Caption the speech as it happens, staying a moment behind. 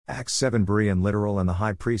Acts 7. Berean literal. And the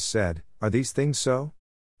high priest said, Are these things so?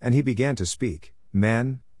 And he began to speak,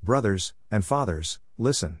 Men, brothers, and fathers,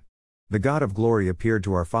 listen. The God of glory appeared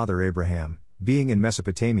to our father Abraham, being in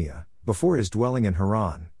Mesopotamia, before his dwelling in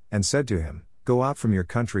Haran, and said to him, Go out from your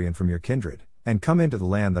country and from your kindred, and come into the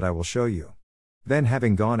land that I will show you. Then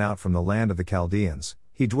having gone out from the land of the Chaldeans,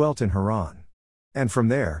 he dwelt in Haran. And from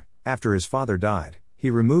there, after his father died,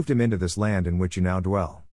 he removed him into this land in which you now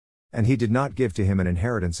dwell. And he did not give to him an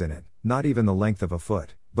inheritance in it, not even the length of a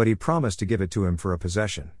foot, but he promised to give it to him for a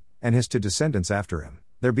possession, and his to descendants after him,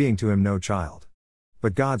 there being to him no child.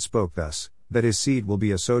 But God spoke thus, that his seed will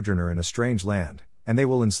be a sojourner in a strange land, and they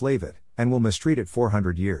will enslave it, and will mistreat it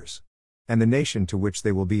 400 years. And the nation to which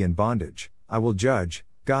they will be in bondage, I will judge,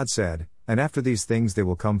 God said, and after these things they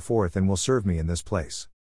will come forth and will serve me in this place.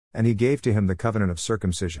 And he gave to him the covenant of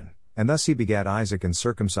circumcision, and thus he begat Isaac and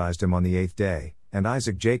circumcised him on the 8th day, and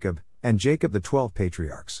Isaac Jacob, and Jacob the 12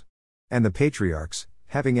 patriarchs. And the patriarchs,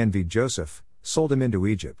 having envied Joseph, sold him into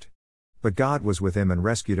Egypt. But God was with him and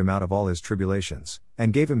rescued him out of all his tribulations,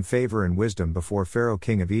 and gave him favor and wisdom before Pharaoh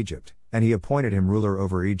king of Egypt, and he appointed him ruler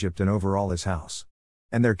over Egypt and over all his house.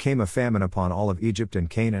 And there came a famine upon all of Egypt and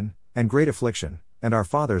Canaan, and great affliction, and our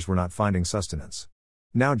fathers were not finding sustenance.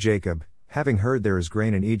 Now Jacob, having heard there is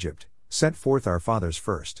grain in Egypt, sent forth our fathers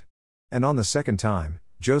first. And on the second time,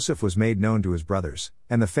 Joseph was made known to his brothers,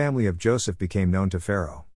 and the family of Joseph became known to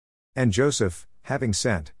Pharaoh. And Joseph, having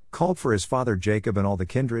sent, called for his father Jacob and all the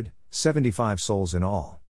kindred, 75 souls in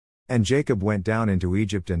all. And Jacob went down into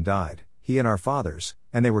Egypt and died, he and our fathers,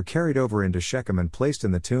 and they were carried over into Shechem and placed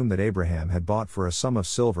in the tomb that Abraham had bought for a sum of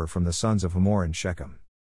silver from the sons of Hamor in Shechem.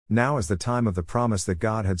 Now as the time of the promise that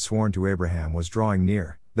God had sworn to Abraham was drawing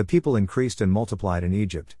near, the people increased and multiplied in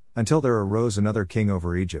Egypt, until there arose another king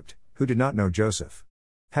over Egypt, who did not know Joseph.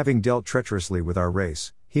 Having dealt treacherously with our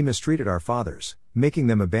race, he mistreated our fathers, making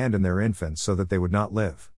them abandon their infants so that they would not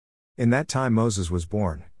live. In that time Moses was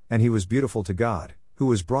born, and he was beautiful to God, who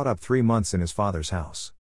was brought up 3 months in his father's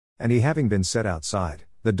house. And he having been set outside,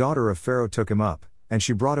 the daughter of Pharaoh took him up, and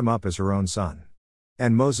she brought him up as her own son.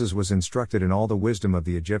 And Moses was instructed in all the wisdom of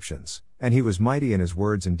the Egyptians, and he was mighty in his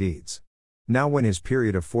words and deeds. Now when his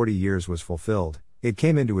period of 40 years was fulfilled, it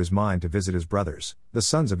came into his mind to visit his brothers, the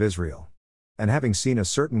sons of Israel. And having seen a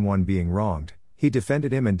certain one being wronged, he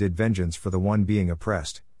defended him and did vengeance for the one being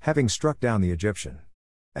oppressed, having struck down the Egyptian.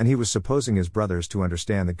 And he was supposing his brothers to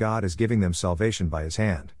understand that God is giving them salvation by his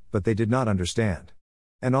hand, but they did not understand.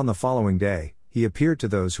 And on the following day, he appeared to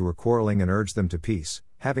those who were quarreling and urged them to peace,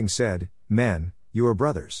 having said, Men, you are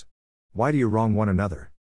brothers. Why do you wrong one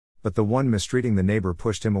another? But the one mistreating the neighbor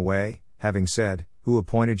pushed him away, having said, Who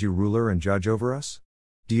appointed you ruler and judge over us?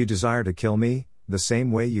 Do you desire to kill me, the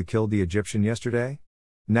same way you killed the Egyptian yesterday?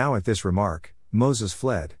 Now at this remark, Moses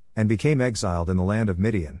fled, and became exiled in the land of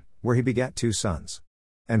Midian, where he begat 2 sons.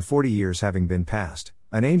 And 40 years having been passed,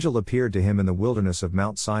 an angel appeared to him in the wilderness of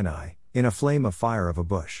Mount Sinai, in a flame of fire of a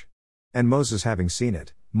bush. And Moses having seen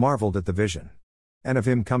it, marveled at the vision. And of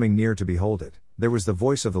him coming near to behold it, there was the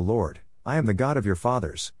voice of the Lord, I am the God of your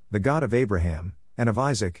fathers, the God of Abraham, and of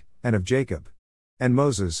Isaac, and of Jacob. And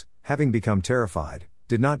Moses, having become terrified,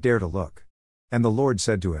 did not dare to look. And the Lord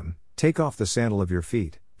said to him, Take off the sandal of your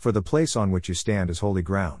feet, for the place on which you stand is holy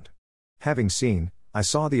ground. Having seen, I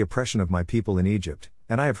saw the oppression of my people in Egypt,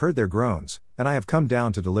 and I have heard their groans, and I have come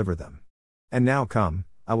down to deliver them. And now come,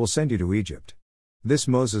 I will send you to Egypt. This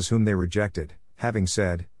Moses whom they rejected, having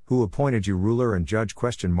said, Who appointed you ruler and judge?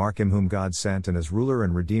 Him whom God sent and as ruler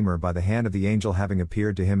and redeemer by the hand of the angel having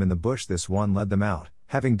appeared to him in the bush, this one led them out,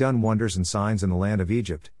 having done wonders and signs in the land of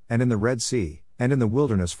Egypt, and in the Red Sea, and in the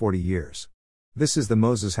wilderness 40 years. This is the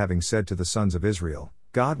Moses having said to the sons of Israel,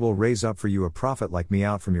 God will raise up for you a prophet like me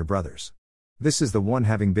out from your brothers. This is the one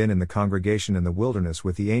having been in the congregation in the wilderness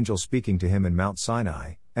with the angel speaking to him in Mount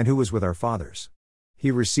Sinai, and who was with our fathers.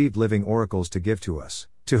 He received living oracles to give to us,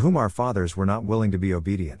 to whom our fathers were not willing to be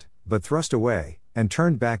obedient, but thrust away, and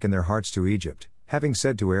turned back in their hearts to Egypt, having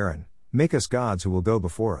said to Aaron, Make us gods who will go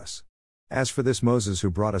before us. As for this Moses who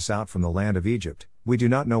brought us out from the land of Egypt, we do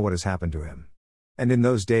not know what has happened to him. And in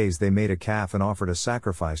those days they made a calf and offered a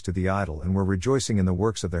sacrifice to the idol and were rejoicing in the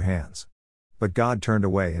works of their hands. But God turned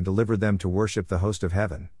away and delivered them to worship the host of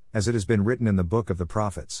heaven, as it has been written in the book of the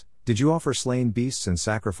prophets, Did you offer slain beasts and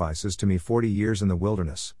sacrifices to me 40 years in the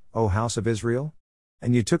wilderness, O house of Israel?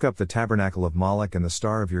 And you took up the tabernacle of Moloch and the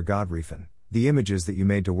star of your god Rephan, the images that you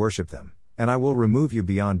made to worship them, and I will remove you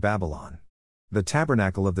beyond Babylon. The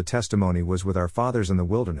tabernacle of the testimony was with our fathers in the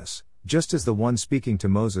wilderness, just as the one speaking to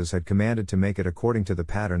Moses had commanded to make it according to the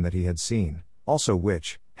pattern that he had seen, also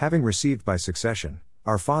which, having received by succession,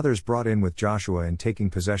 our fathers brought in with Joshua in taking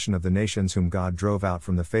possession of the nations whom God drove out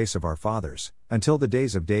from the face of our fathers, until the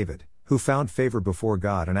days of David, who found favor before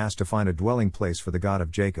God and asked to find a dwelling place for the God of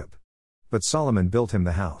Jacob. But Solomon built him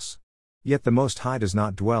the house. Yet the Most High does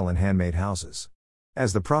not dwell in handmade houses.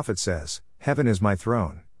 As the prophet says, "Heaven is my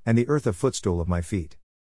throne, and the earth a footstool of my feet.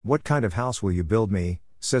 What kind of house will you build me,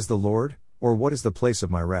 says the Lord, or what is the place of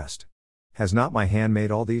my rest? Has not my hand made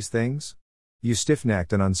all these things? You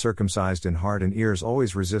stiff-necked and uncircumcised in heart and ears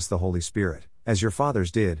always resist the Holy Spirit, as your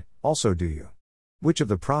fathers did, also do you. Which of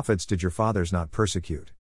the prophets did your fathers not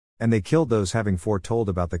persecute? And they killed those having foretold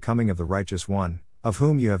about the coming of the righteous one, of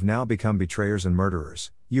whom you have now become betrayers and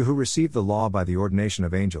murderers, you who received the law by the ordination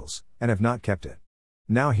of angels, and have not kept it."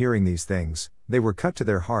 Now hearing these things, they were cut to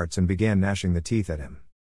their hearts and began gnashing the teeth at him.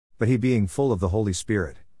 But he, being full of the Holy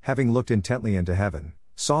Spirit, having looked intently into heaven,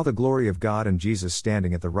 saw the glory of God and Jesus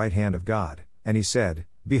standing at the right hand of God, and he said,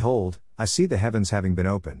 "Behold, I see the heavens having been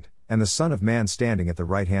opened, and the Son of Man standing at the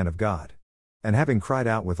right hand of God." And having cried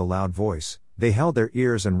out with a loud voice, they held their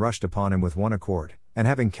ears and rushed upon him with one accord, and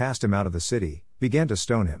having cast him out of the city, began to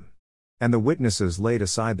stone him. And the witnesses laid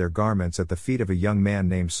aside their garments at the feet of a young man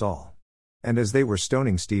named Saul. And as they were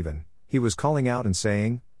stoning Stephen, he was calling out and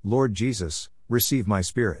saying, "Lord Jesus, receive my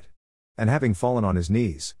spirit." And having fallen on his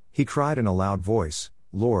knees, he cried in a loud voice,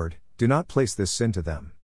 "Lord, do not place this sin to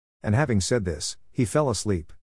them." And having said this, he fell asleep.